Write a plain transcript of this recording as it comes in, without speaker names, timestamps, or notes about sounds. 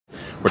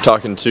We're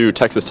talking to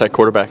Texas Tech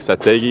quarterback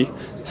Seth Doege.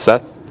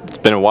 Seth, it's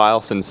been a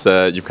while since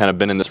you've kind of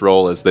been in this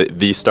role as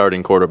the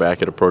starting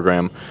quarterback at a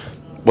program.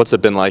 What's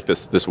it been like,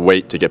 this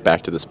wait to get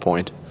back to this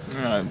point?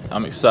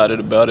 I'm excited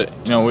about it.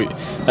 You know,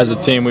 as a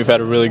team, we've had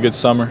a really good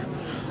summer.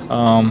 You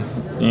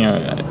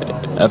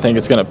know, I think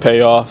it's going to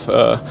pay off.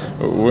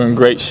 We're in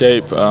great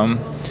shape.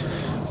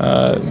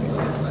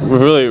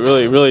 We've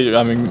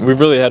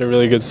really had a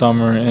really good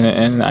summer,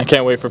 and I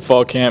can't wait for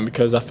fall camp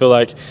because I feel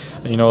like,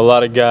 you know, a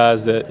lot of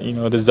guys that, you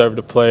know, deserve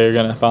to play are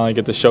going to finally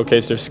get to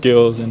showcase their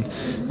skills, and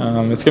it's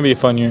going to be a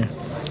fun year.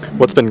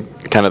 What's been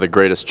kind of the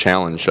greatest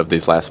challenge of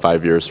these last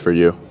 5 years for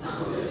you?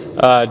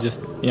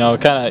 Just, you know,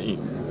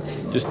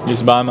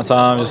 just buying my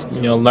time, just,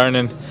 you know,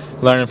 learning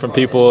from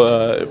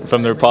people,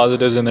 from their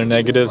positives and their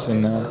negatives,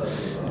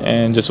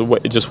 and just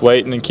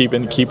waiting and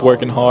keep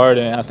working hard.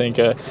 And I think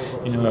you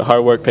know,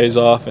 hard work pays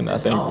off, and I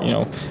think, you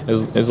know,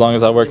 as long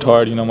as I worked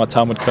hard, you know, my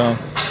time would come.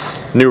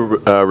 New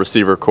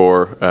receiver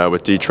core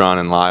with Detron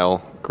and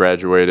Lyle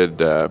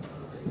graduated.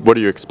 What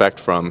do you expect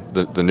from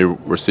the new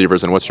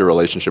receivers, and what's your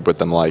relationship with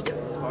them like?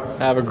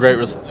 I have a great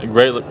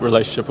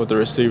relationship with the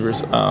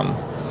receivers.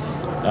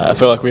 I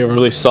feel like we have a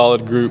really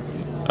solid group.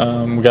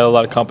 We got a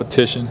lot of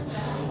competition.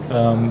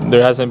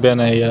 There hasn't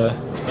been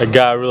a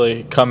guy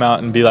really come out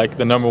and be like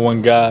the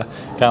 #1 guy,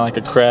 kind of like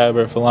a Crab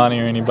or a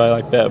Filani or anybody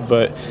like that.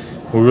 But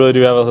we really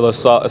do have a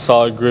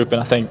solid group,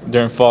 and I think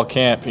during fall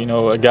camp, you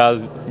know,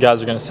 guys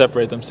are going to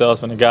separate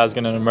themselves, and a guy's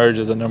going to emerge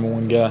as the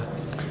 #1 guy.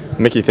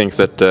 Mickey thinks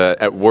that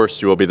at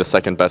worst you will be the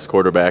second best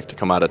quarterback to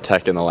come out of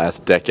Tech in the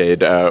last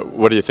decade.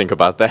 What do you think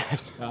about that?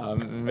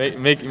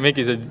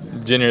 Mickey's a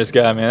generous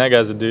guy, man. That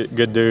guy's a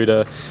good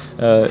dude.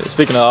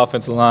 Speaking of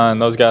offensive line,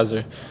 those guys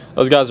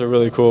are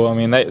really cool. I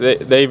mean,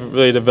 they've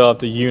really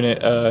developed a unit.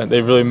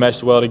 They've really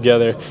meshed well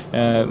together,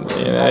 and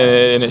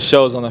it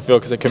shows on the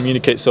field because they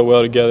communicate so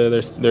well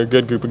together. They're a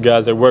good group of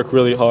guys. They work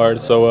really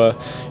hard. So,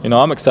 you know,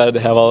 I'm excited to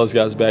have all those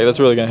guys back. That's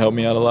really going to help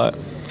me out a lot.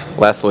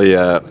 Lastly,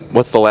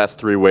 what's the last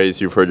 3 ways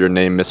you've heard your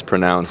name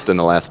mispronounced in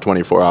the last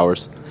 24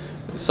 hours?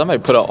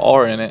 Somebody put an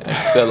R in it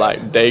and said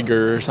like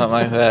Dager or something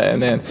like that, and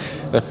then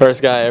the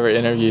first guy I ever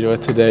interviewed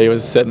with today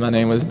said my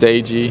name was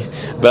Doege,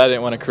 but I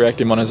didn't want to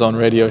correct him on his own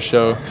radio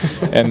show.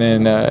 And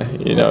then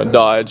you know,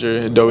 Doege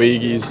or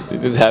Doege's,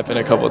 it's happened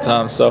a couple of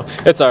times, so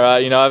it's all right.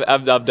 You know,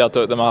 I've dealt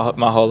with it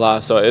my whole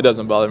life, so it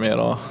doesn't bother me at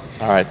all.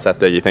 All right, Seth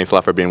Doege, thanks a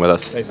lot for being with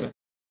us. Thanks, man.